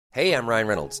Hey, I'm Ryan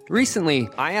Reynolds. Recently,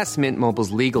 I asked Mint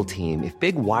Mobile's legal team if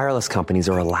big wireless companies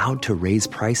are allowed to raise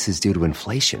prices due to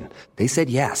inflation. They said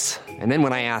yes. And then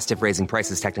when I asked if raising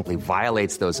prices technically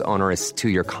violates those onerous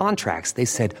two-year contracts, they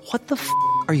said, "What the f***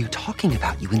 are you talking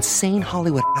about, you insane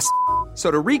Hollywood ass?" So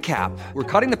to recap, we're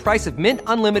cutting the price of Mint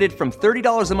Unlimited from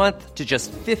 $30 a month to just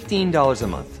 $15 a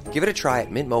month. Give it a try at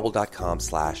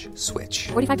mintmobile.com/switch.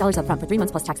 $45 up front for 3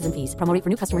 months plus taxes and fees. Promo rate for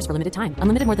new customers for limited time.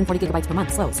 Unlimited more than 40 gigabytes per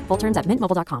month. Slows full terms at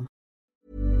mintmobile.com.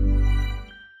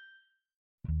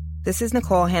 This is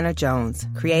Nicole Hannah-Jones,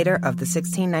 creator of the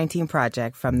 1619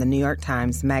 Project from the New York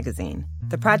Times Magazine.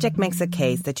 The project makes a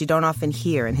case that you don't often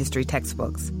hear in history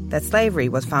textbooks, that slavery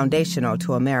was foundational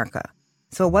to America.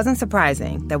 So it wasn't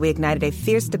surprising that we ignited a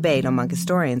fierce debate among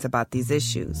historians about these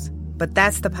issues. But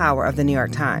that's the power of the New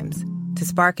York Times, to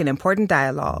spark an important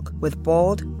dialogue with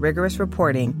bold, rigorous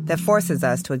reporting that forces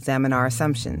us to examine our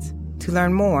assumptions. To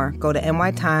learn more, go to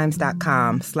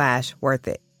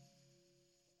nytimes.com/worthit.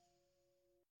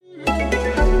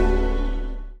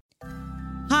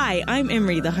 Hi, I'm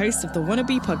Imri, the host of the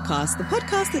Wannabe podcast, the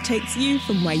podcast that takes you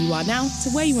from where you are now to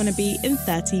where you want to be in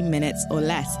 30 minutes or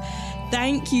less.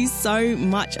 Thank you so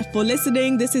much for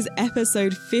listening. This is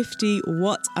episode 50.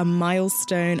 What a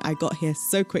milestone. I got here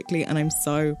so quickly and I'm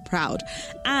so proud.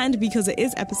 And because it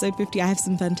is episode 50, I have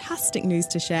some fantastic news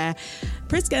to share.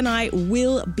 Priska and I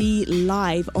will be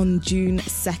live on June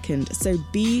 2nd, so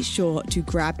be sure to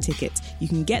grab tickets. You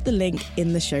can get the link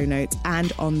in the show notes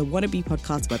and on the Wannabe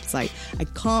podcast website. I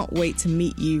can't wait to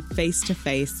meet you face to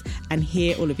face and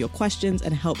hear all of your questions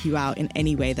and help you out in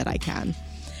any way that I can.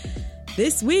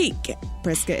 This week,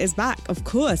 Priska is back, of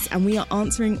course, and we are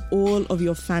answering all of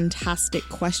your fantastic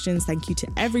questions. Thank you to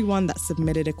everyone that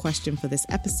submitted a question for this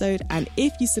episode. And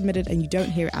if you submitted and you don't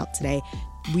hear it out today,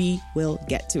 we will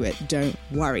get to it. Don't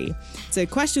worry. So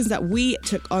questions that we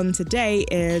took on today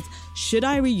is, should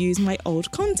I reuse my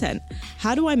old content?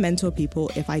 How do I mentor people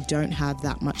if I don't have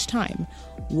that much time?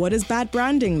 What does bad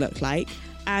branding look like?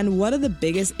 And what are the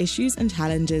biggest issues and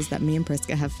challenges that me and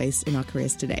Priska have faced in our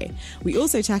careers today? We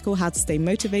also tackle how to stay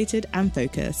motivated and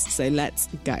focused. So let's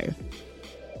go.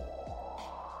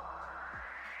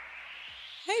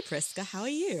 Hey Priska, how are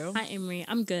you? Hi Imri,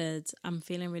 I'm good. I'm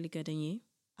feeling really good, and you?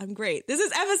 I'm great. This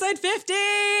is episode 50!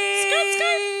 Skirt,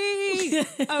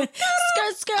 skirt! Oh,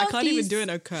 skirt, skirt! I can't even do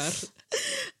an occur.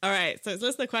 All right, so let's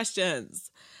listen to questions.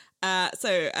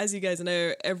 So as you guys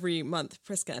know, every month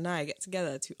Priska and I get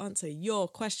together to answer your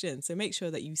questions. So make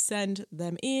sure that you send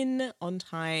them in on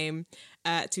time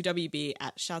to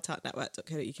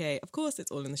wb@shoutoutnetwork.co.uk. Of course,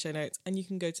 it's all in the show notes, and you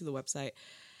can go to the website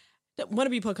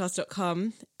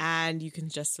wannabepodcast.com and you can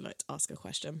just select ask a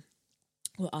question.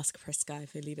 We'll ask Priska, I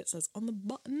believe it says on the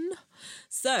button.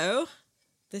 So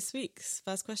this week's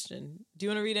first question, do you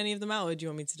want to read any of them out or do you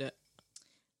want me to do it?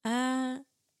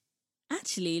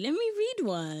 Actually, let me read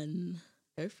one.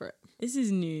 Go for it. This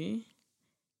is new.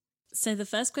 So the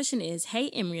first question is, hey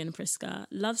Imri and Priska,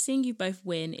 love seeing you both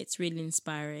win. It's really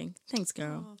inspiring. Thanks,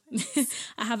 girl. Oh, thanks.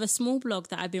 I have a small blog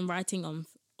that I've been writing on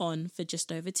for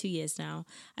just over 2 years now.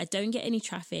 I don't get any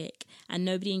traffic and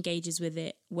nobody engages with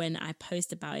it when I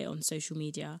post about it on social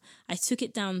media. I took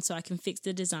it down so I can fix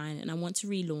the design and I want to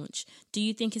relaunch. Do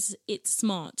you think it's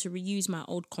smart to reuse my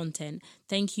old content?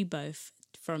 Thank you both.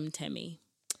 From Temi.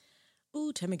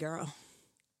 Oh, Temi girl.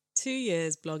 2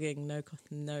 years blogging,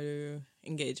 no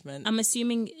engagement. I'm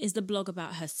assuming, is the blog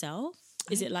about herself?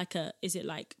 Is it like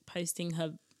posting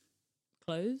her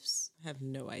clothes? I have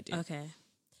no idea. Okay.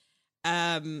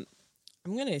 I'm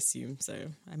going to assume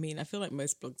so. I mean, I feel like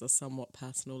most blogs are somewhat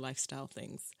personal lifestyle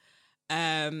things.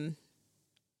 And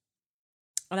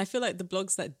I feel like the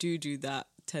blogs that do that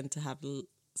tend to have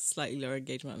slightly lower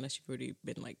engagement unless you've already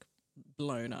been like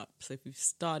blown up. So if you've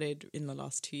started in the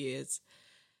last 2 years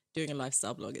doing a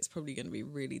lifestyle blog, it's probably going to be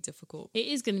really difficult. It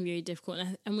is going to be really difficult.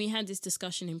 And we had this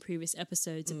discussion in previous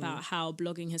episodes about how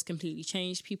blogging has completely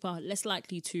changed. People are less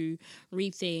likely to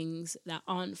read things that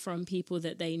aren't from people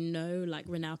that they know, like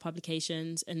renowned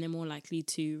publications, and they're more likely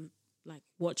to like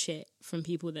watch it from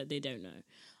people that they don't know.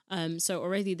 So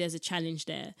already there's a challenge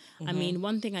there. Mm-hmm. I mean,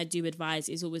 one thing I do advise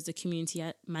is always the community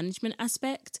management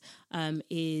aspect.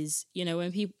 Is, you know,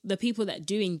 when the people that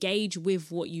do engage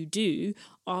with what you do,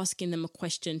 asking them a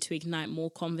question to ignite more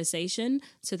conversation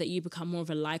so that you become more of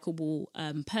a likable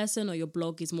person, or your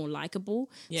blog is more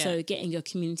likable. Yeah. So getting your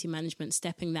community management,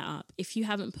 stepping that up. If you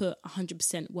haven't put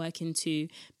 100% work into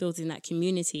building that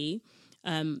community,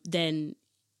 then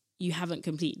you haven't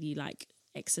completely like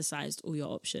exercised all your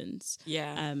options.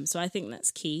 Yeah. So I think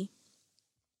that's key.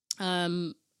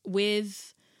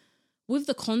 With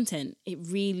the content, it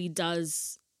really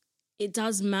does. It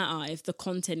does matter if the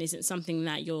content isn't something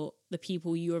that you're the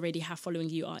people you already have following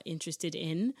you are interested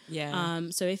in. Yeah.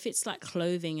 So if it's like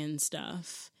clothing and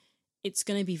stuff, it's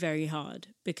going to be very hard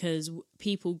because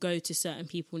people go to certain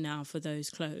people now for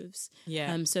those clothes.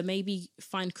 Yeah. So maybe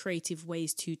find creative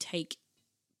ways to take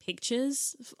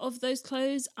pictures of those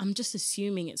clothes. I'm just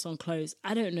assuming it's on clothes.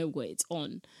 I don't know what it's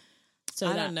on. So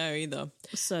I don't know either.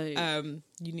 So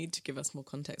you need to give us more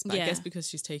context. But I guess because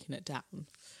she's taken it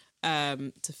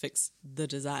down to fix the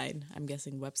design, I'm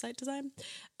guessing website design.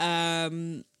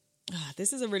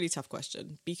 This is a really tough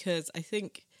question because I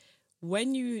think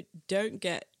when you don't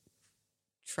get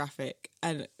traffic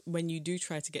and when you do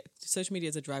try to get, social media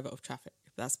is a driver of traffic.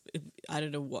 I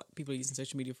don't know what people are using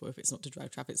social media for if it's not to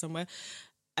drive traffic somewhere.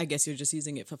 I guess you're just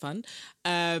using it for fun.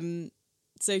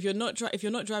 So if you're not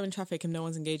driving traffic and no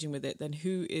one's engaging with it, then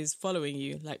who is following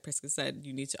you? Like Priska said,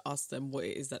 you need to ask them what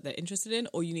it is that they're interested in,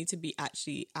 or you need to be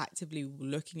actually actively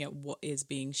looking at what is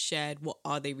being shared. What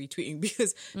are they retweeting?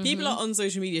 Because people are on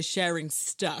social media sharing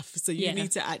stuff. So you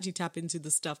need to actually tap into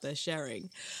the stuff they're sharing.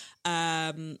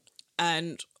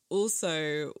 And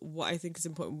also what I think is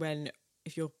important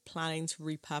if you're planning to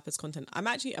repurpose content, I'm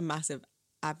actually a massive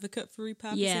advocate for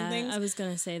repurposing things. I was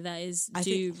going to say that is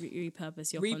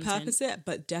repurpose your content. Repurpose it,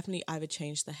 but definitely either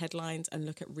change the headlines and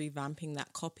look at revamping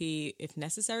that copy if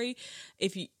necessary.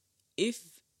 If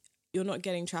you're not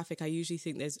getting traffic, I usually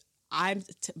think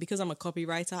because I'm a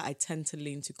copywriter, I tend to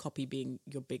lean to copy being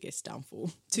your biggest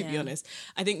downfall, to be honest.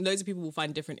 I think loads of people will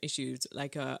find different issues.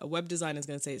 Like a web designer is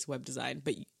going to say it's web design,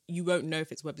 but you won't know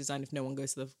if it's web design if no one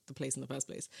goes to the place in the first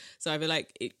place. So I feel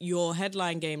like your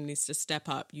headline game needs to step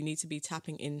up. You need to be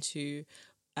tapping into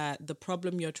the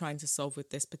problem you're trying to solve with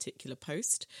this particular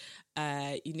post.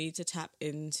 You need to tap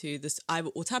into this,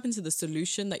 or tap into the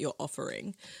solution that you're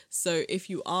offering. So if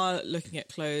you are looking at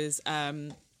clothes,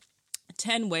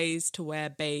 10 ways to wear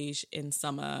beige in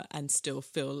summer and still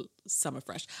feel summer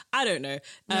fresh. I don't know.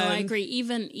 No, I agree.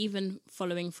 Even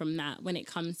following from that, when it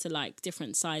comes to like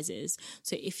different sizes.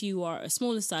 So if you are a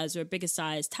smaller size or a bigger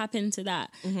size, tap into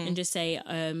that and just say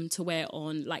to wear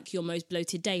on like your most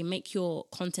bloated day. Make your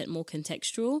content more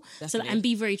contextual. And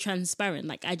be very transparent.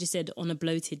 Like I just said, on a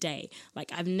bloated day.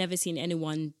 Like I've never seen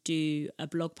anyone do a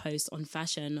blog post on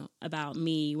fashion about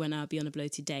me when I'll be on a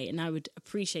bloated day, and I would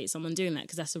appreciate someone doing that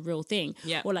because that's a real thing.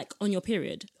 Yeah. Or like on your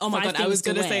period. Oh my God, I was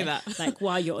going to say that. Like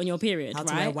while you're on your period, how right?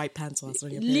 to wear white pants whilst on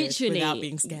your period literally, without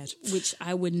being scared, which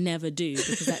I would never do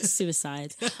because that's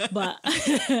suicide. But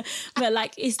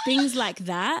like it's things like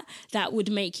that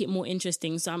would make it more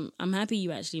interesting. So I'm happy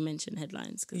you actually mentioned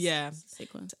headlines. Yeah, sick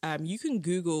one. You can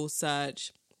Google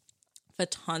search for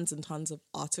tons and tons of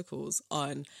articles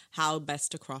on how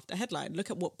best to craft a headline. Look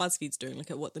at what BuzzFeed's doing.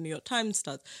 Look at what the New York Times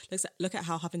does. Look at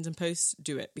how Huffington Post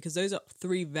do it, because those are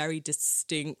three very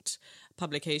distinct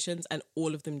publications and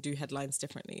all of them do headlines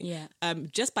differently. Yeah.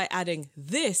 Just by adding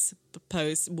this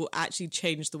post will actually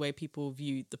change the way people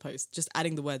view the post. Just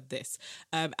adding the word this.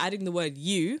 Adding the word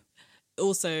you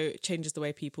also changes the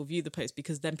way people view the post,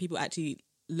 because then people actually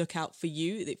look out for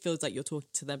you. It feels like you're talking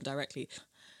to them directly.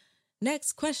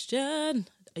 Next question.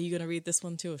 Are you going to read this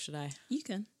one too, or should I? You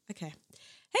can. Okay.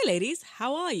 Hey, ladies.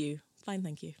 How are you? Fine,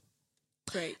 thank you.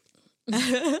 Great.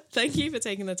 Thank you for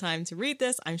taking the time to read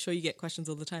this. I'm sure you get questions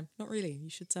all the time. Not really.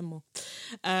 You should send more.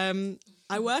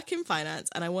 I work in finance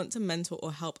and I want to mentor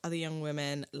or help other young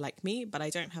women like me, but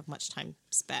I don't have much time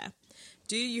spare.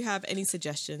 Do you have any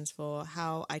suggestions for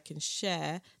how I can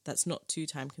share that's not too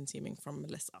time consuming? From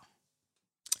Melissa.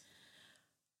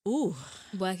 Ooh.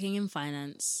 Working in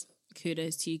finance.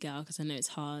 Kudos to you, gal, because I know it's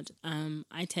hard.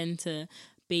 I tend to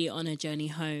be on a journey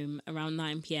home around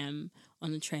 9 p.m.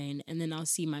 on the train, and then I'll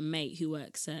see my mate who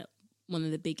works at one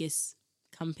of the biggest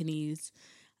companies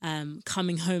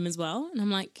coming home as well. And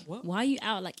I'm like, what? Why are you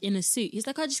out like in a suit? He's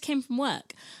like, I just came from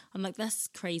work. I'm like, that's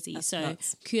crazy. That's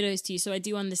nuts. Kudos to you. So I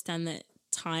do understand that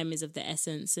time is of the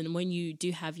essence, and when you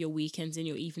do have your weekends and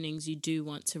your evenings, you do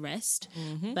want to rest,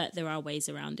 but there are ways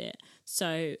around it.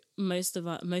 So most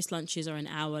lunches are an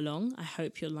hour long. I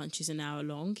hope your lunch is an hour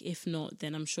long. If not,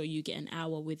 then I'm sure you get an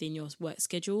hour within your work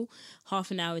schedule.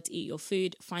 Half an hour to eat your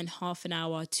food. Find half an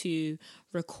hour to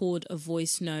record a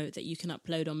voice note that you can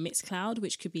upload on Mixcloud,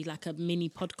 which could be like a mini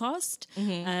podcast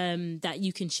that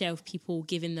you can share with people,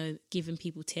 giving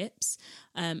people tips.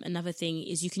 Another thing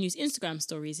is you can use Instagram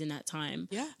stories in that time.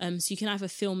 Yeah. So you can either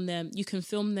film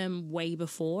them way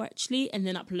before actually, and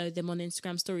then upload them on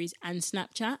Instagram stories and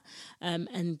Snapchat,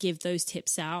 and give those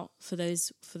tips out for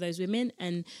those women.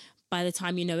 And by the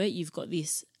time you know it, you've got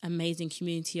this amazing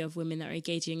community of women that are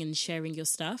engaging and sharing your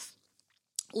stuff.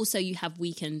 Also, you have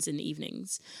weekends and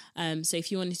evenings. So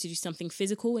if you wanted to do something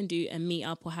physical and do a meet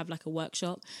up or have like a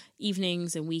workshop,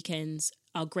 evenings and weekends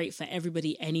are great for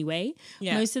everybody anyway,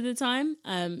 most of the time.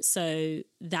 So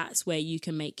that's where you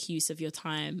can make use of your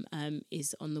time,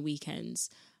 is on the weekends.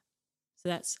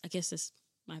 So I guess that's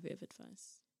my bit of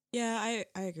advice. Yeah,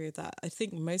 I agree with that. I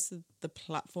think most of the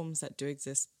platforms that do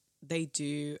exist, they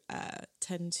do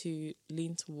tend to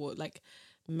lean toward like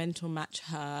Mental Match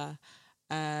Her.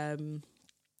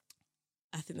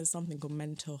 I think there's something called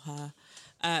Mentor Her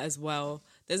as well.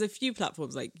 There's a few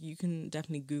platforms, like you can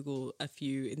definitely Google a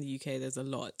few in the UK. There's a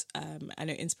lot. I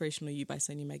know Inspirational You by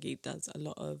Sonia Meggie does a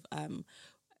lot of,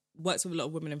 works with a lot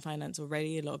of women in finance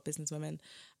already, a lot of business women.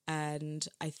 And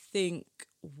I think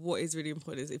what is really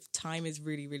important is if time is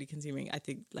really, really consuming, I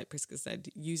think, like Priska said,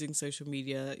 using social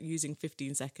media, using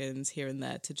 15 seconds here and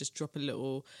there to just drop a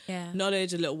little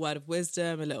knowledge, a little word of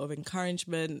wisdom, a little of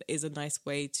encouragement is a nice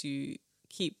way to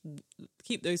keep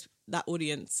that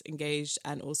audience engaged,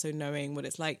 and also knowing what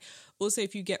it's like. Also,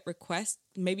 if you get requests,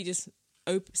 maybe just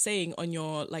saying on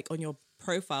your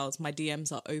profiles, my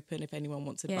DMs are open if anyone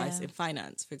wants advice in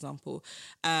finance, for example.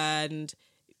 And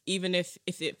even if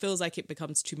it feels like it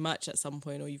becomes too much at some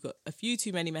point, or you've got a few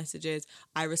too many messages,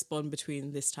 I respond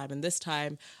between this time and this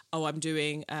time. Oh, I'm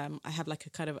doing, I have like a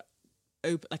kind of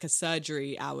like a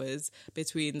surgery hours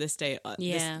between this day,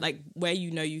 this, like where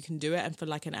you can do it, and for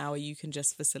like an hour you can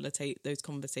just facilitate those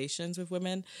conversations with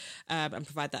women and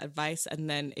provide that advice. And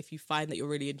then if you find that you're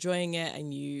really enjoying it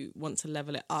and you want to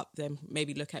level it up, then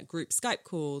maybe look at group Skype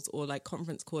calls or like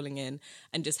conference calling in,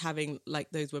 and just having like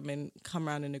those women come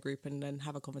around in a group and then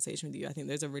have a conversation with you. I think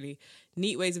those are really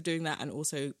neat ways of doing that, and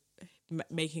also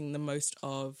making the most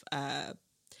of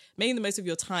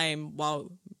your time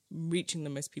while reaching the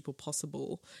most people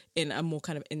possible in a more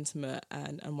kind of intimate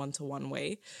and one-to-one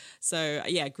way. So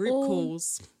group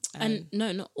calls. And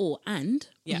no, not or, and.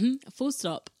 Full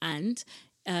stop. And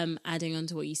adding on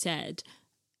to what you said,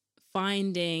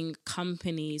 finding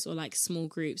companies or like small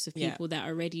groups of people that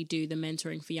already do the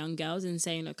mentoring for young girls and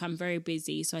saying, look, I'm very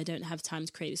busy, so I don't have time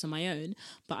to create this on my own,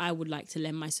 but I would like to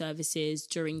lend my services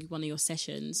during one of your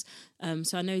sessions.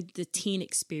 So I know the Teen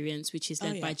Experience, which is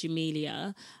led by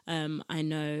Jamelia. I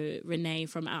know Renee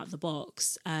from Out of the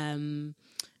Box. You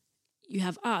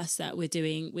have us that we're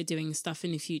doing stuff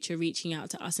in the future, reaching out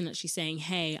to us and actually saying,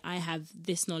 hey, I have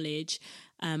this knowledge.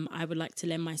 I would like to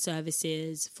lend my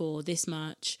services for this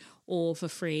much or for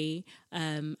free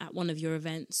at one of your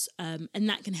events. And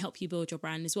that can help you build your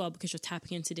brand as well, because you're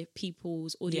tapping into the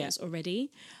people's audience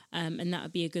already. And that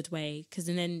would be a good way, because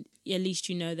then at least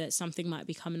you know that something might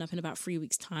be coming up in about 3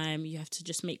 weeks' time. You have to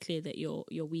just make clear that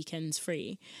your weekend's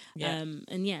free.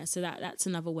 So that's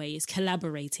another way, is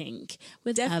collaborating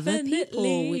with other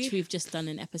people, which we've just done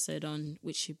an episode on,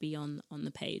 which should be on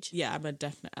the page. Yeah, I'm a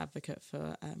definite advocate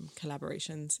for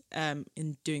collaborations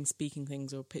in doing speaking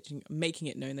things or pitching, making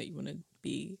it known that you want to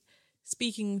be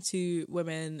speaking to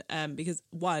women, because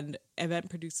one, event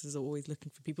producers are always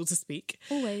looking for people to speak.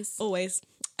 Always.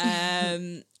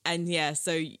 And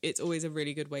so it's always a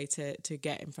really good way to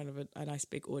get in front of a nice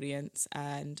big audience,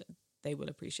 and they will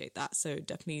appreciate that. So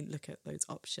definitely look at those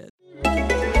options.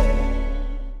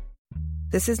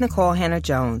 This is Nicole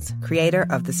Hannah-Jones, creator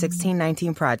of the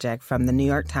 1619 Project from the New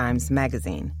York Times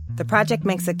Magazine. The project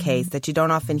makes a case that you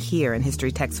don't often hear in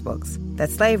history textbooks, that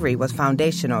slavery was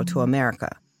foundational to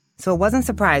America. So it wasn't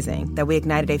surprising that we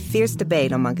ignited a fierce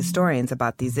debate among historians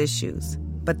about these issues.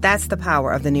 But that's the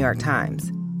power of the New York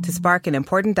Times, to spark an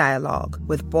important dialogue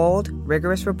with bold,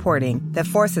 rigorous reporting that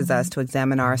forces us to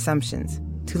examine our assumptions.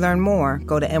 To learn more,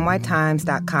 go to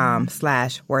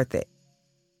nytimes.com/worthit.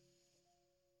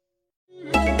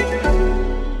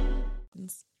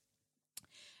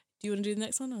 Do you want to do the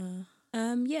next one? Or?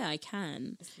 Yeah, I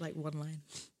can. It's like one line.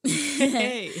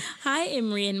 Hey. Hi,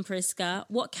 Imri and Priska.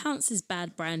 What counts as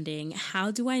bad branding? How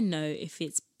do I know if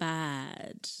it's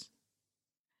bad?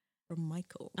 From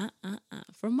Michael.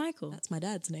 From Michael. That's my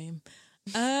dad's name.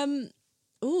 Someone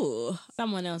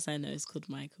else I know is called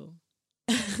Michael.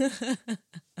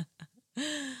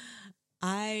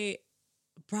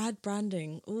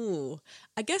 Branding.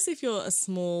 I guess if you're a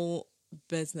small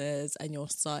business and you're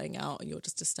starting out and you're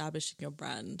just establishing your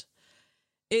brand,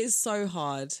 it is so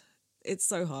hard. It's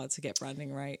so hard to get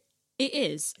branding right. It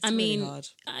is. It's really hard.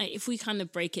 If we kind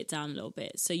of break it down a little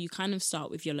bit, so you kind of start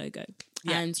with your logo,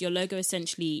 and your logo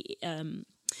essentially,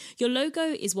 your logo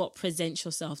is what presents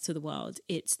yourself to the world.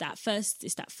 It's that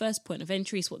first point of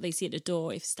entry. It's what they see at the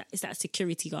door. It's that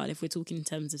security guard, if we're talking in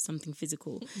terms of something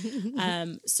physical.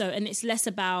 And it's less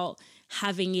about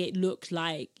having it look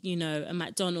like, a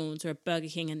McDonald's or a Burger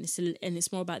King, and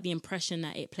it's more about the impression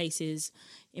that it places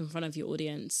in front of your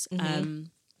audience.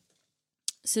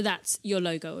 So that's your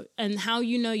logo. And how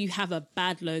you know you have a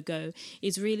bad logo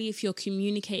is really if you're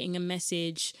communicating a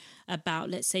message about,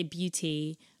 let's say,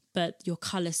 beauty, but your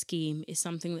color scheme is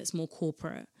something that's more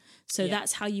corporate. So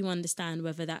that's how you understand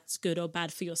whether that's good or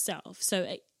bad for yourself.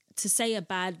 So to say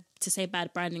bad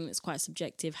branding, that's quite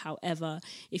subjective. However,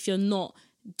 if you're not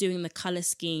doing the color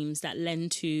schemes that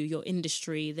lend to your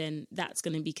industry, then that's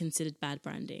going to be considered bad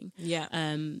branding.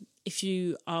 Yeah. If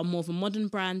you are more of a modern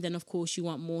brand, then of course you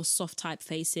want more soft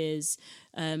typefaces.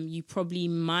 You probably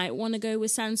might want to go with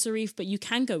sans serif, but you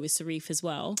can go with serif as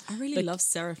well. I really love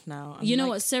serif now. You know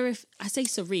what, serif, I say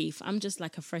serif, I'm just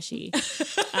like a freshie. But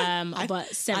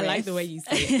serif. I like the way you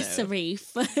say it though.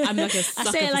 Serif. I'm like a sucker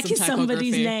I say it for like some it's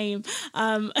somebody's typography. name.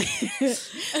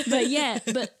 But yeah,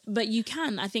 but you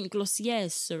can. I think Glossier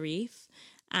is serif,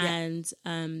 and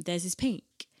there's this pink.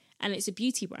 And it's a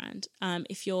beauty brand.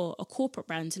 If you're a corporate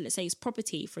brand, so let's say it's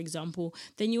property, for example,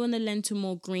 then you want to lend to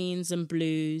more greens and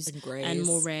blues and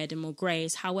more red and more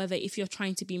greys. However, if you're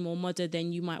trying to be more modern,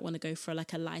 then you might want to go for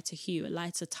like a lighter hue, a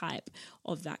lighter type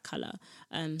of that color.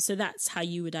 So that's how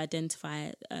you would identify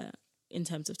it in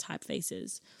terms of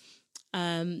typefaces.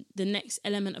 The next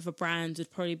element of a brand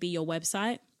would probably be your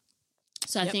website.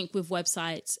 So I think with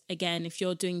websites, again, if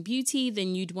you're doing beauty,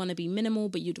 then you'd want to be minimal,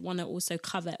 but you'd want to also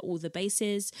cover all the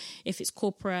bases. If it's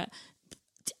corporate,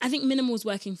 I think minimal is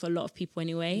working for a lot of people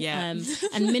anyway. Yeah.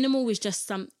 And minimal is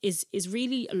just is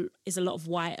a lot of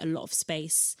white, a lot of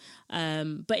space.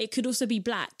 But it could also be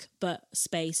black, but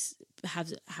space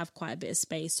have quite a bit of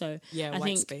space. So I white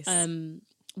think space.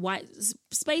 White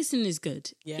spacing is good.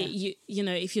 Yeah. You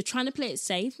know, if you're trying to play it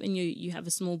safe and you have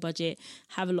a small budget,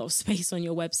 have a lot of space on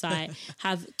your website,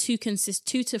 have two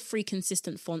to three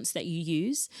consistent fonts that you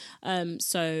use.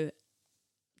 So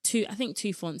I think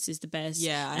two fonts is the best.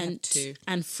 Yeah, I have two.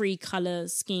 And 3 color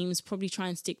schemes, probably try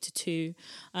and stick to 2.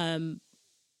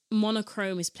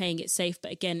 Monochrome is playing it safe,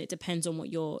 but again, it depends on what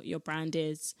your brand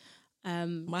is.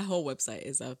 My whole website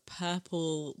is a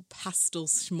purple pastel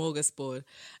smorgasbord.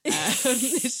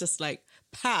 It's just like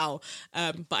pow.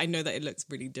 But I know that it looks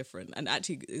really different, and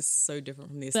actually is so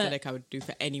different from the aesthetic I would do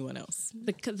for anyone else.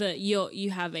 You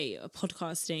have a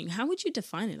podcasting. How would you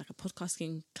define it? Like a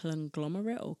podcasting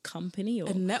conglomerate or company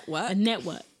or a network? A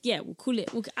network. Yeah, we'll call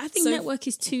it. I think network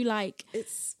is too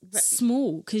it's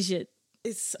small because you're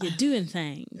doing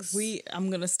things. I'm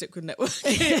gonna stick with network.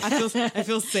 I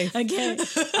feel safe. Okay,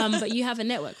 but you have a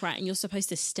network, right? And you're supposed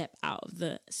to step out of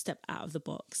the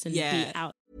box and be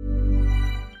out.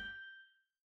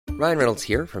 Ryan Reynolds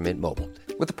here from Mint Mobile.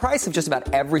 With the price of just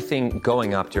about everything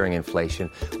going up during inflation,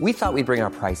 we thought we'd bring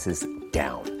our prices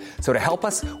down. So to help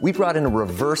us, we brought in a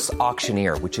reverse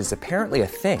auctioneer, which is apparently a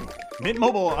thing. Mint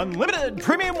Mobile Unlimited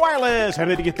Premium Wireless. How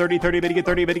to get 30, 30, bit to get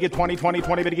 30, bit to get 20, 20,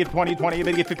 20, bit to get 20, 20,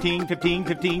 bit to get 15, 15,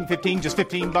 15, 15, just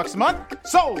 $15 a month?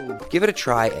 Sold! Give it a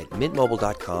try at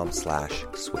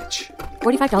mintmobile.com/switch.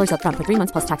 $45 up front for 3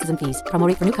 months plus taxes and fees. Promo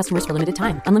rate for new customers for limited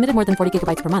time. Unlimited more than 40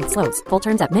 gigabytes per month. Slows full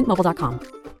terms at mintmobile.com.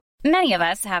 Many of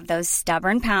us have those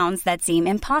stubborn pounds that seem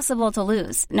impossible to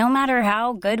lose, no matter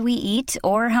how good we eat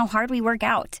or how hard we work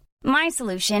out. My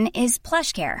solution is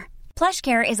PlushCare.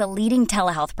 PlushCare is a leading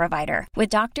telehealth provider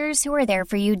with doctors who are there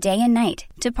for you day and night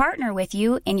to partner with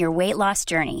you in your weight loss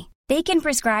journey. They can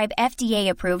prescribe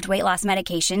FDA-approved weight loss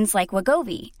medications like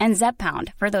Wegovy and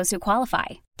Zepbound for those who qualify.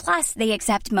 Plus, they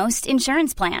accept most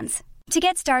insurance plans. To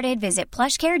get started, visit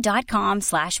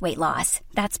plushcare.com/weightloss.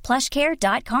 That's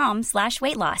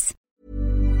plushcare.com/weightloss.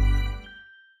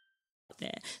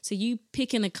 There. So you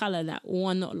picking a color that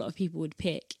not a lot of people would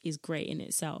pick is great in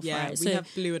itself. Yeah, right? we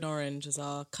have blue and orange as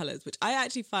our colors, which I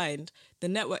actually find the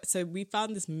network. So we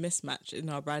found this mismatch in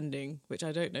our branding, which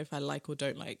I don't know if I like or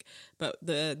don't like, but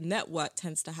the network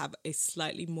tends to have a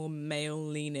slightly more male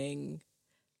leaning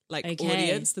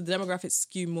audience. The demographics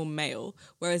skew more male,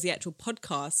 whereas the actual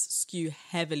podcasts skew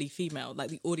heavily female, like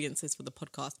the audiences for the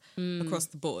podcast across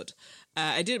the board.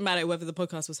 It didn't matter whether the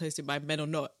podcast was hosted by men or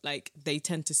not, like they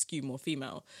tend to skew more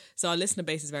female. So our listener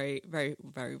base is very, very,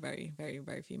 very, very, very,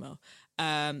 very female.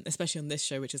 Especially on this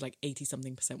show, which is like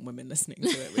 80-something% women listening to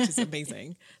it, which is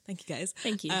amazing. Thank you guys.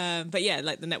 Thank you. But yeah,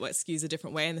 like the network skews a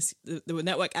different way, and the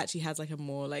network actually has like a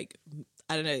more like,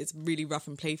 I don't know, it's really rough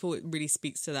and playful. It really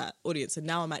speaks to that audience. So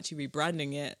now I'm actually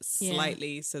rebranding it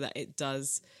slightly so that it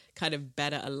does kind of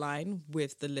better align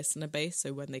with the listener base.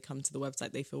 So when they come to the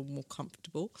website, they feel more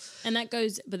comfortable. And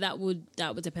that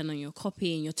would depend on your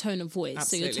copy and your tone of voice.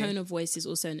 Absolutely. So your tone of voice is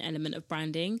also an element of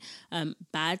branding.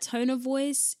 Bad tone of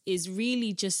voice is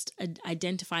really just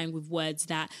identifying with words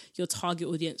that your target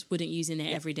audience wouldn't use in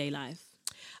their everyday life.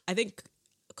 I think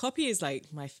copy is like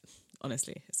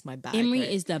honestly, it's my bag. Imri right?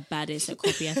 is the baddest at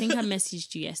copy. I think I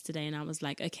messaged you yesterday and I was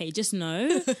like, okay, just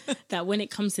know that when it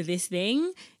comes to this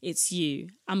thing, it's you.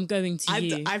 I'm going to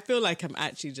you. I feel like I'm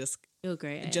actually You're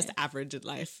great. just average in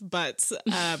life, but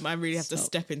I really have to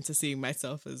step into seeing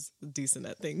myself as decent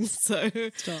at things. So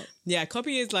yeah,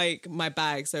 copy is like my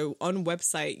bag. So on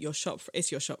website,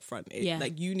 it's your shop front.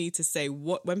 Like you need to say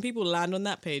when people land on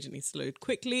that page, it needs to load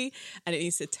quickly and it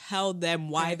needs to tell them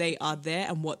why they are there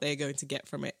and what they're going to get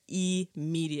from it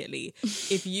immediately.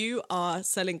 If you are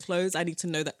selling clothes, I need to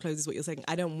know that clothes is what you're saying.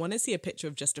 I don't want to see a picture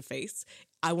of just a face.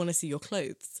 I want to see your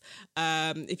clothes.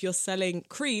 If you're selling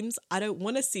creams, I don't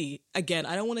want to see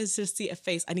just see a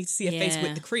face. I need to see a face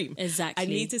with the cream. Exactly. I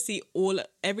need to see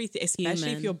everything,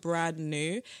 especially if you're brand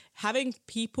new. Having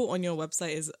people on your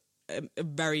website is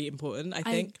very important, I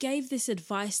think. I gave this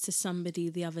advice to somebody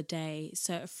the other day.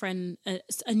 So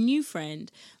a new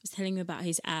friend was telling me about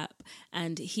his app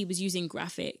and he was using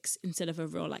graphics instead of a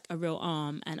real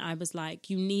arm. And I was like,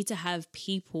 you need to have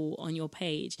people on your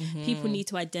page. Mm-hmm. People need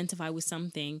to identify with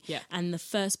something. Yeah. And the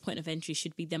first point of entry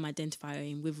should be them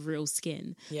identifying with real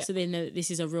skin. Yeah. So they know that this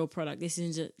is a real product. This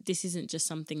isn't just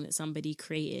something that somebody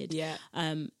created. Yeah.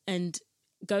 And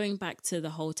going back to the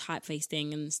whole typeface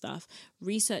thing and stuff,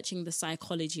 researching the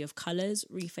psychology of colours,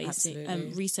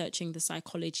 researching the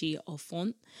psychology of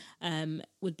font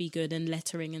would be good, and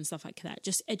lettering and stuff like that.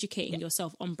 Just educating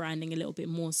yourself on branding a little bit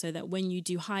more so that when you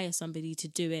do hire somebody to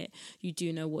do it, you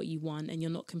do know what you want and you're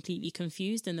not completely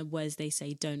confused and the words they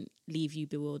say don't leave you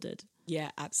bewildered. Yeah,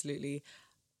 absolutely.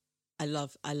 I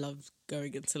love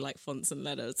going into like fonts and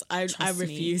letters. I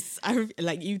refuse.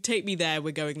 Like you take me there,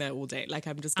 we're going there all day. Like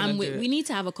I'm just gonna do it. We need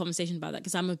to have a conversation about that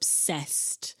because I'm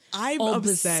obsessed. I'm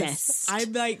obsessed.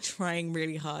 I'm like trying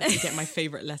really hard to get my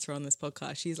favorite letter on this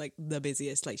podcast. She's like the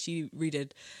busiest. Like she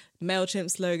redid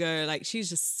MailChimp's logo. Like she's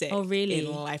just sick. Oh really?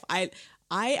 In life.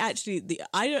 I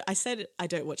said I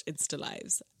don't watch Insta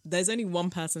Lives. There's only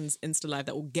one person's Insta Live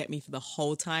that will get me for the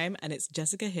whole time, and it's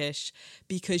Jessica Hish,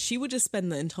 because she would just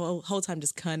spend the whole time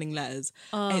just kerning letters.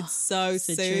 Oh, it's so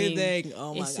soothing.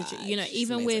 Oh my God. You know,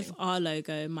 even with our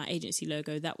logo, my agency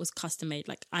logo, that was custom made.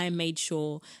 Like I made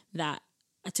sure that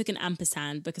I took an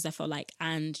ampersand because I felt like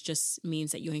and just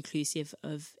means that you're inclusive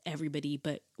of everybody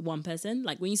but one person.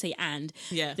 Like when you say and,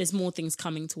 there's more things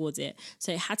coming towards it.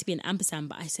 So it had to be an ampersand,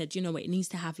 but I said, you know what, it needs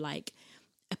to have like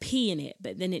a P in it,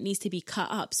 but then it needs to be cut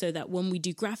up so that when we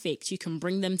do graphics, you can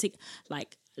bring them to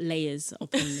like layers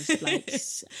upon this. Like.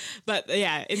 But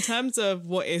yeah, in terms of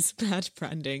what is bad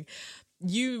branding,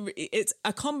 it's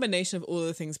a combination of all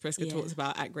the things Priska talks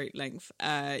about at great length.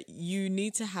 You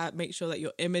need to make sure that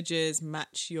your images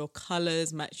match your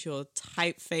colors, match your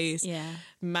typeface,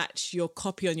 match your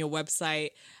copy on your website.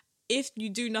 If you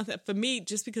do nothing, for me,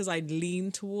 just because I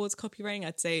lean towards copywriting,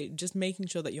 I'd say just making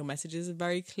sure that your messages are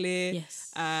very clear.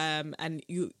 Yes. And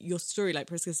your story, like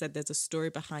Priska said, there's a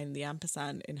story behind the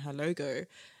ampersand in her logo.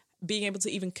 Being able to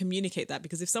even communicate that,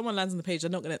 because if someone lands on the page,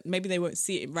 maybe they won't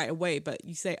see it right away, but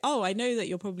you say, oh, I know that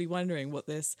you're probably wondering what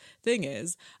this thing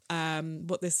is,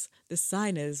 what this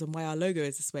sign is and why our logo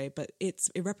is this way, but it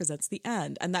represents the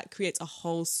and that creates a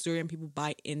whole story and people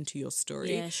buy into your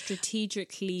story. Yeah,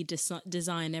 strategically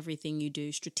design everything you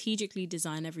do. Strategically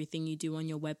design everything you do on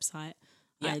your website.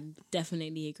 Yeah. I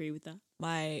definitely agree with that.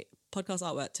 My podcast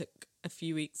artwork took a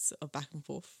few weeks of back and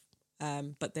forth.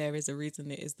 But there is a reason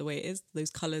it is the way it is.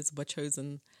 Those colours were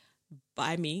chosen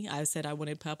by me. I said I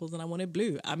wanted purples and I wanted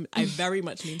blue. I very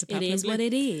much lean to purple. It is what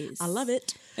it is. I love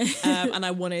it. And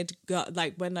I wanted,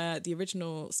 like when the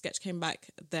original sketch came back,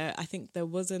 I think there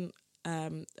wasn't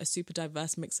a super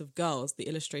diverse mix of girls, the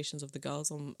illustrations of the girls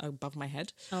on above my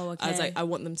head. Oh, okay. I was like, I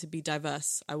want them to be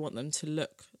diverse. I want them to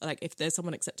look like, if there's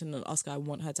someone accepting an Oscar, I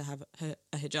want her to have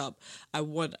a hijab. I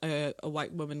want a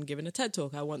white woman giving a TED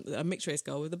talk. I want a mixed race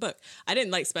girl with a book. I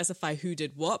didn't like specify who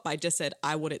did what, but I just said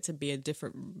I want it to be a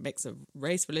different mix of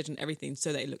race, religion, everything,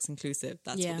 so that it looks inclusive.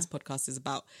 That's what this podcast is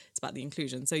about. It's about the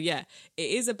inclusion. So yeah,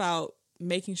 it is about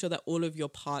making sure that all of your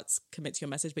parts commit to your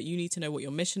message, but you need to know what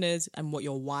your mission is and what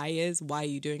your why is. Why are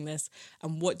you doing this?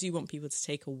 And what do you want people to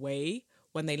take away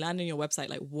when they land on your website?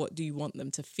 Like, what do you want them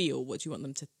to feel? What do you want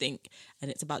them to think? And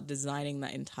it's about designing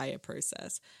that entire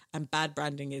process. And bad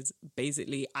branding is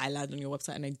basically, I land on your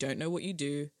website and I don't know what you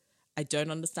do. I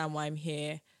don't understand why I'm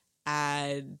here.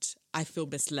 And I feel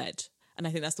misled. And I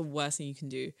think that's the worst thing you can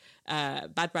do.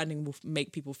 Bad branding will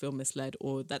make people feel misled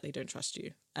or that they don't trust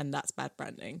you. And that's bad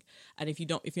branding. And if you're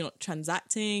not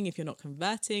transacting, if you're not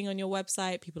converting on your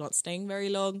website, people aren't staying very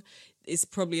long, it's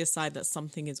probably a sign that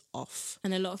something is off.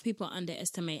 And a lot of people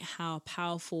underestimate how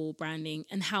powerful branding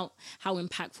and how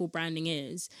impactful branding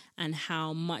is, and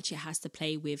how much it has to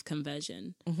play with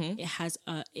conversion. It has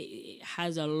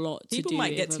a lot to do. People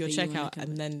might with get to your whether you checkout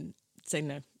and then say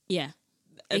no. Yeah.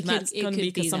 And that's going to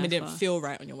be because something didn't feel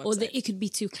right on your website. Or it could be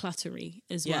too cluttery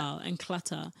as well. And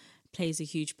clutter plays a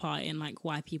huge part in like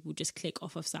why people just click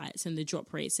off of sites, and the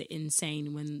drop rates are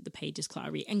insane when the page is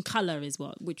cluttery, and color as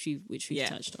well, which we've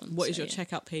touched on. What is your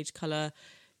checkout page color?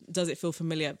 Does it feel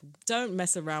familiar? Don't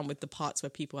mess around with the parts where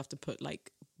people have to put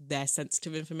like their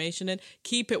sensitive information in.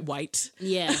 Keep it white.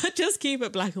 Yeah. Just keep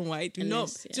it black and white. Do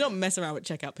not mess around with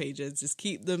checkout pages. Just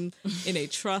keep them in a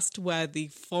trustworthy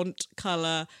font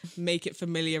color. Make it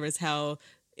familiar as hell.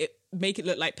 Make it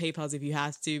look like PayPal's if you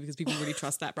have to, because people really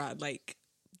trust that brand. Like,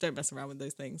 don't mess around with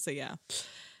those things. So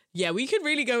yeah, we could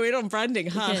really go in on branding,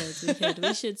 huh? We could.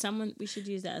 We should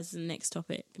use that as the next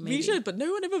topic. Maybe. We should, but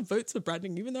no one ever votes for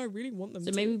branding, even though I really want them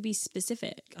to. So maybe be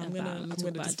specific. I'm gonna talk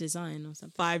about design or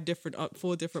something.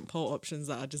 4 different poll options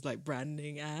that are just like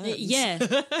branding ads. Yeah,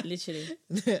 literally.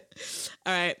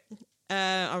 All right,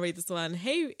 I'll read this one.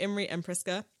 Hey, Imri and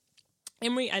Priska.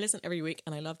 Imri, I listen every week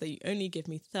and I love that you only give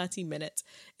me 30 minutes.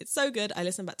 It's so good. I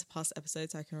listen back to past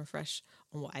episodes so I can refresh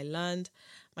on what I learned.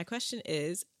 My question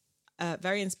is,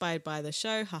 very inspired by the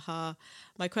show, haha.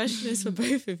 My question is for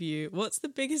both of you. What's the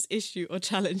biggest issue or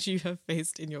challenge you have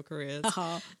faced in your careers?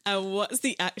 And what's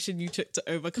the action you took to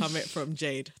overcome it from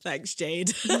Jade? Thanks,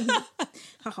 Jade.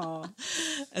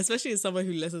 Especially as someone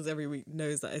who listens every week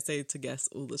knows that I say to guests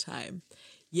all the time.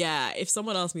 Yeah, if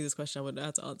someone asked me this question, I wouldn't know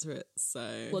how to answer it.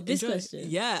 So, well, this question?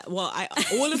 Yeah, well,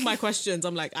 all of my questions,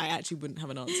 I'm like, I actually wouldn't have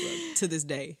an answer to this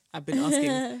day. I've been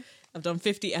asking. I've done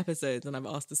 50 episodes and I've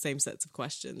asked the same sets of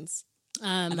questions,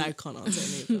 and I can't answer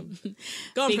any of them.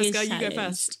 Go on, Priska, you go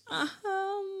first.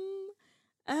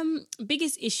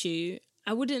 Biggest issue.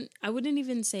 I wouldn't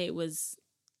even say it was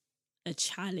a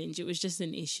challenge. It was just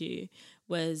an issue.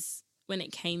 Was when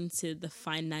it came to the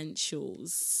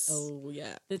financials. Oh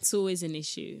yeah. That's always an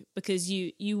issue, because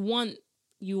you want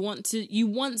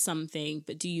something,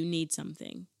 but do you need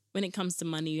something? When it comes to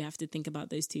money, you have to think about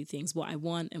those two things, what I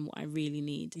want and what I really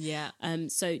need. Yeah.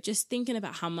 So just thinking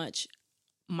about how much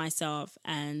myself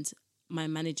and my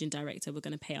managing director were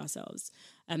going to pay ourselves.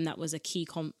 That was a key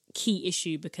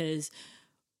issue, because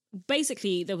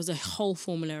basically there was a whole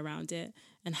formula around it,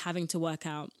 and having to work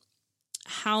out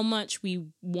how much we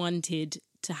wanted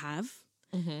to have,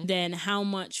 then how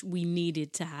much we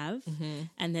needed to have,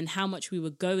 and then how much we were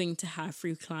going to have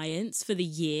through clients for the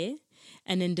year,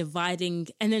 and then dividing,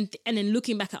 and then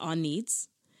looking back at our needs,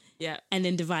 and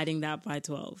then dividing that by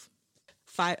 12.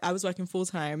 I was working full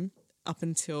time up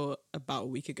until about a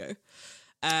week ago.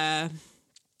 I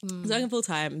was working full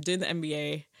time, doing the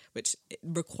MBA, which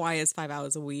requires 5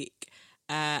 hours a week.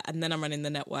 And then I'm running the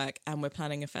network, and we're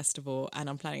planning a festival, and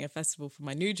I'm planning a festival for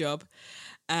my new job.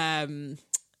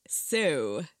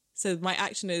 So my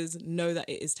action is know that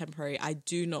it is temporary. I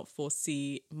do not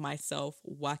foresee myself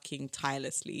working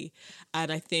tirelessly.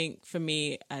 And I think for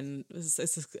me, and it's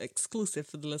exclusive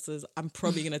for the listeners, I'm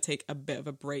probably going to take a bit of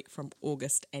a break from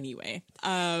August anyway.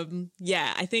 I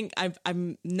think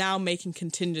I'm now making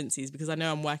contingencies, because I know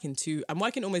I'm working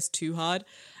almost too hard.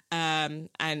 And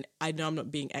I know I'm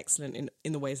not being excellent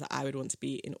in the ways that I would want to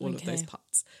be in all of those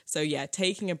parts. So yeah,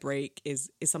 taking a break is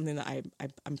something that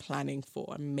I'm planning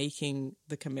for. I'm making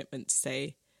the commitment to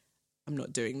say I'm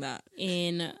not doing that.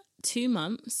 In 2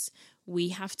 months, we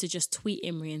have to just tweet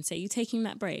Imri and say, "You taking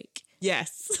that break?"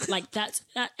 Yes. Like that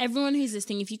everyone who's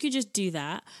listening, if you could just do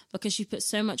that, because she put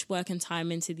so much work and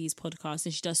time into these podcasts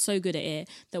and she does so good at it,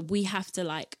 that we have to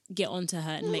like get onto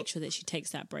her and make sure that she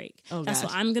takes that break. That's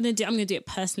what I'm going to do. I'm going to do it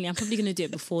personally. I'm probably going to do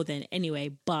it before then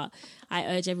anyway, but I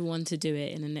urge everyone to do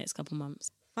it in the next couple months.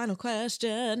 Final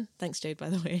question. Thanks, Jade, by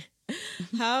the way.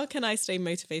 How can I stay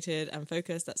motivated and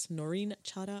focused? That's Noreen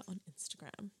Chada on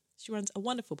Instagram. She runs a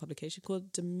wonderful publication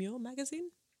called Demure Magazine.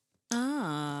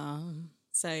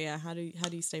 So yeah, how do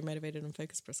you stay motivated and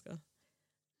focused, Priska?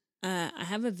 I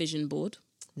have a vision board.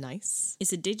 Nice.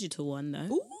 It's a digital one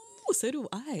though. Ooh, so do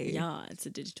I. Yeah, it's a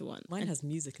digital one. Mine has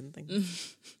music and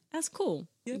things. That's cool.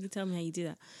 Yeah. You can tell me how you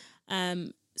do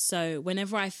that. So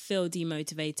whenever I feel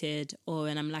demotivated or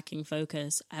when I'm lacking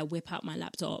focus, I whip out my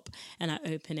laptop and I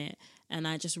open it and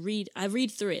I just read. I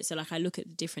read through it. So like I look at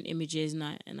the different images and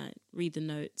I read the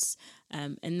notes,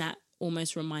 and that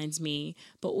almost reminds me.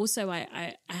 But also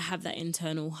I have that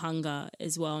internal hunger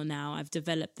as well now. I've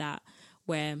developed that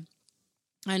where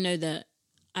I know that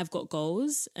I've got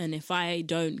goals, and if I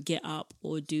don't get up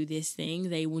or do this thing,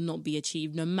 they will not be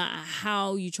achieved. No matter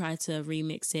how you try to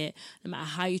remix it, no matter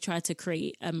how you try to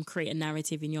create a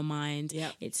narrative in your mind,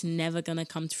 it's never going to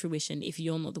come to fruition if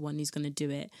you're not the one who's going to do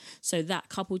it. So that,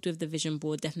 coupled with the vision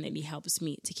board, definitely helps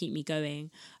me to keep me going.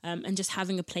 And just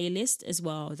having a playlist as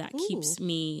well that keeps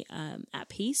me at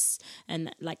peace.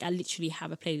 And like, I literally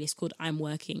have a playlist called "I'm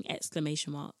Working!" !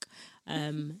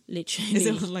 Literally, is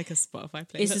it like a Spotify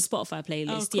playlist? It's a Spotify playlist.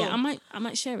 Oh, cool. Yeah, I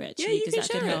might share it actually, because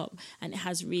that could help. And it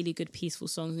has really good peaceful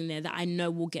songs in there that I know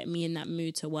will get me in that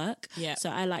mood to work. Yeah. So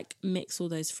I like mix all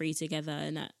those three together,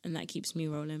 and that keeps me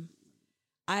rolling.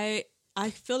 I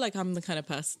feel like I'm the kind of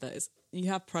person that is, you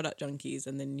have product junkies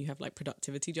and then you have like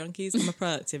productivity junkies. I'm a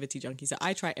productivity junkie, so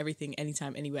I try everything,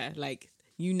 anytime, anywhere. Like,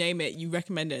 you name it, you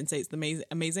recommend it and say it's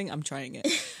amazing, I'm trying it.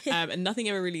 And nothing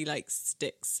ever really like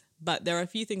sticks. But there are a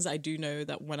few things I do know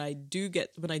that when I do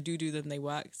them, they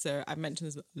work. So I've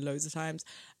mentioned this loads of times.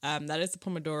 That is the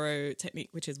Pomodoro technique,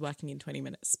 which is working in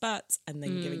 20-minute spurts and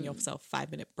then giving yourself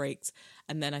 5-minute breaks.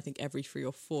 And then I think every 3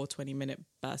 or 4 20-minute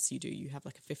bursts you have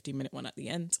like a 15-minute one at the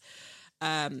end.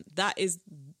 That is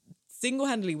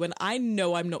single-handedly when I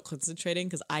know I'm not concentrating,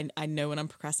 because I know when I'm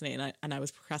procrastinating, and I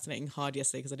was procrastinating hard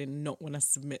yesterday because I did not want to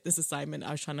submit this assignment. I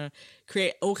was trying to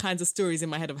create all kinds of stories in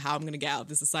my head of how I'm going to get out of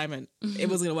this assignment. It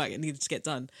wasn't going to work. It needed to get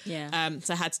done. Yeah.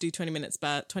 So I had to do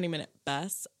 20-minute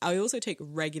bursts. I also take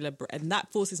and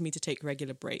that forces me to take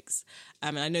regular breaks.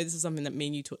 And I know this is something that me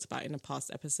and you talked about in a past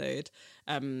episode,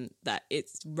 that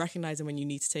it's recognizing when you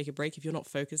need to take a break. If you're not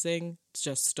focusing,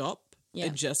 just stop. Yeah.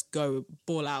 And just go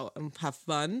ball out and have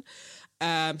fun.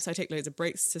 So I take loads of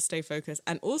breaks to stay focused.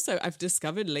 And also I've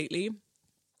discovered lately,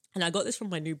 and I got this from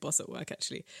my new boss at work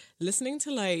actually, listening to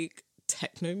like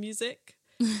techno music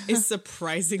is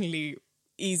surprisingly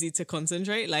easy to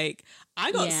concentrate. Like,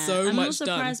 I got so much done. I'm not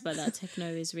surprised by that. Techno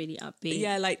is really upbeat.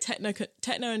 Yeah, like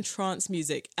techno and trance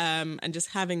music, and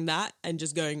just having that and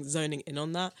just zoning in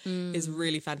on that is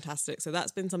really fantastic. So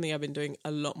that's been something I've been doing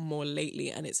a lot more lately,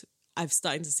 and I'm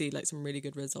starting to see like some really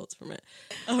good results from it.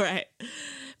 All right.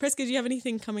 Priska, do you have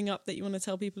anything coming up that you want to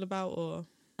tell people about, or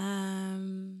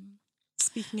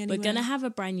speaking anywhere? We're going to have a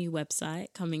brand new website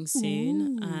coming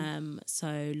soon.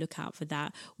 So look out for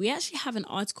that. We actually have an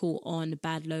article on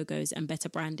bad logos and better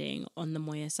branding on the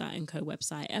Moyesa & Co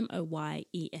website,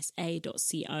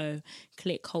 moyesa.co.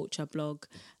 Click culture blog,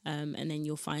 and then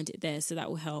you'll find it there. So that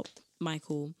will help,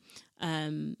 Michael.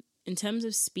 In terms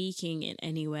of speaking in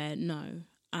anywhere, no.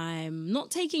 I'm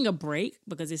not taking a break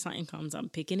because if something comes, I'm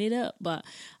picking it up. But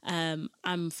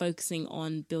I'm focusing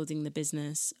on building the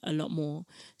business a lot more.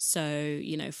 So,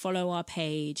 follow our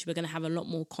page. We're going to have a lot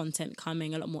more content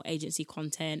coming, a lot more agency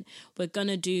content. We're going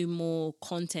to do more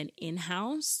content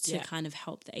in-house to kind of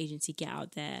help the agency get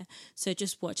out there. So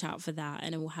just watch out for that.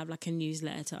 And then we'll have like a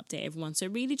newsletter to update everyone. So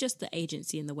really just the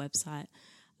agency and the website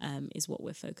is what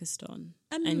we're focused on.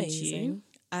 Amazing.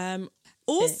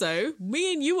 Also,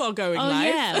 me and you are going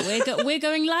live. Yeah, we're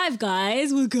going live,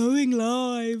 guys. We're going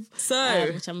live.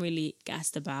 So, which I'm really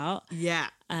gassed about. Yeah.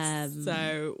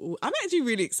 So I'm actually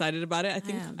really excited about it.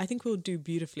 I think we'll do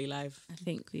beautifully live. I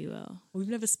think we will. We've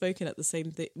never spoken at the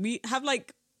same thing. We have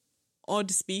like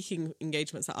odd speaking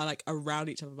engagements that are like around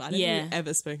each other, but I don't think we've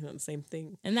ever spoken on the same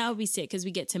thing. And that would be sick because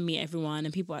we get to meet everyone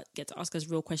and people get to ask us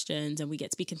real questions and we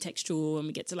get to be contextual and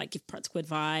we get to like give practical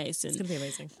advice. And it's going to be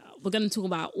amazing. We're going to talk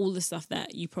about all the stuff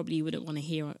that you probably wouldn't want to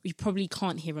hear. You probably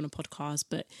can't hear on a podcast,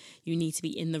 but you need to be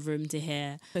in the room to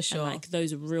hear. For sure. And like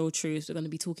those real truths. We're going to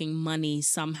be talking money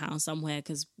somehow, somewhere,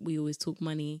 because we always talk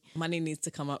money. Money needs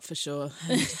to come up for sure.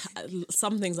 And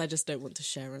some things I just don't want to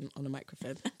share on a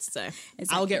microphone. So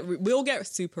exactly. We'll get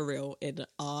super real in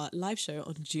our live show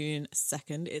on June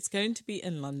 2nd. It's going to be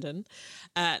in London,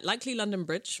 likely London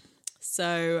Bridge.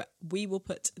 So we will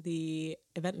put the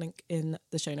event link in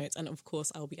the show notes. And of course,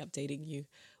 I'll be updating you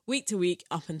week to week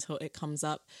up until it comes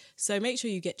up. So make sure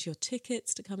you get your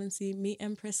tickets to come and see me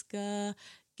and Priska.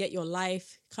 Get your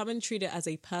life. Come and treat it as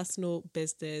a personal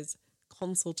business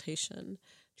consultation.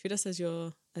 Treat us as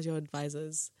your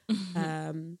advisors.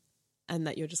 And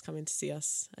that you're just coming to see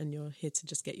us and you're here to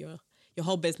just get your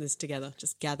whole business together.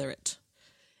 Just gather it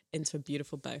into a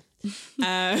beautiful bow.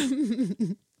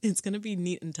 It's going to be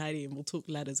neat and tidy and we'll talk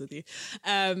ladders with you.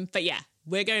 But yeah,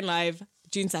 we're going live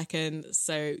June 2nd.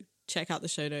 So check out the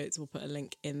show notes. We'll put a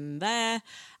link in there.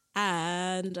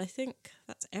 And I think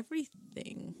that's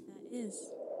everything. That is.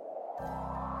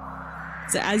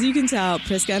 So as you can tell,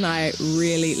 Priska and I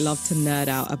really love to nerd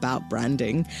out about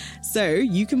branding. So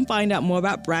you can find out more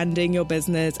about branding your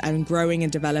business and growing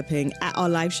and developing at our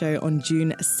live show on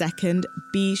June 2nd.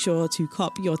 Be sure to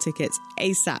cop your tickets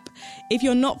ASAP. If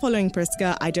you're not following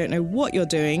Priska, I don't know what you're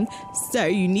doing. So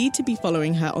you need to be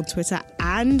following her on Twitter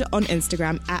and on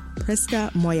Instagram at Priska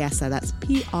Moyesa. That's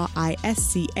PRISCA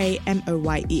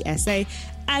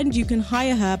and you can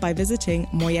hire her by visiting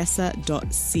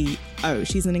moyesa.co.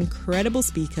 She's an incredible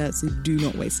speaker, so do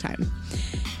not waste time.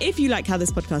 If you like how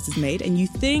this podcast is made and you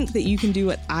think that you can do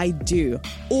what I do,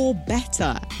 or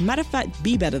better, matter of fact,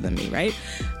 be better than me, right?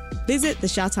 Visit the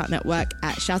Shoutout Network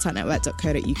at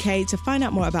shoutoutnetwork.co.uk to find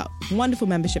out more about wonderful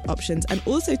membership options and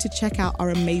also to check out our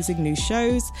amazing new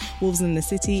shows, Wolves in the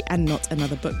City and Not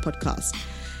Another Book podcast.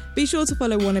 Be sure to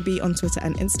follow Wannabe on Twitter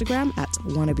and Instagram at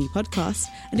Wannabe Podcast.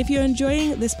 And if you're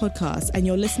enjoying this podcast and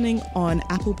you're listening on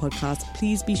Apple Podcasts,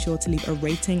 please be sure to leave a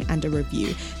rating and a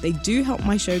review. They do help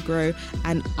my show grow,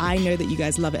 and I know that you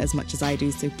guys love it as much as I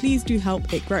do, so please do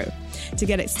help it grow. To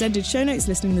get extended show notes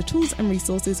listing the tools and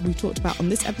resources we talked about on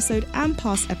this episode and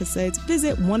past episodes,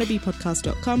 visit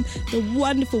wannabepodcast.com. The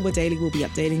wonderful Wadali will be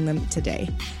updating them today.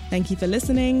 Thank you for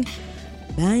listening.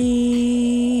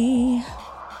 Bye.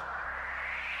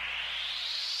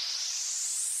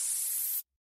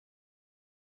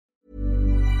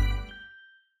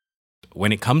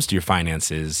 When it comes to your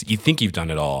finances, you think you've done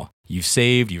it all. You've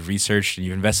saved, you've researched, and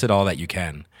you've invested all that you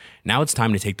can. Now it's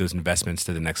time to take those investments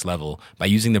to the next level by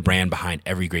using the brand behind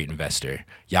every great investor,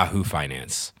 Yahoo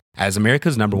Finance. As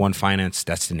America's #1 finance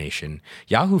destination,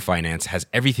 Yahoo Finance has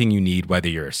everything you need, whether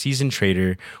you're a seasoned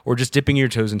trader or just dipping your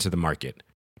toes into the market.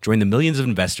 Join the millions of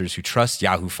investors who trust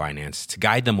Yahoo Finance to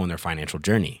guide them on their financial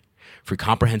journey. For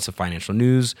comprehensive financial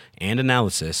news and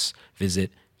analysis,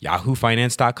 visit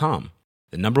yahoofinance.com.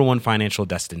 The #1 financial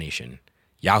destination,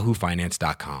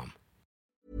 yahoofinance.com.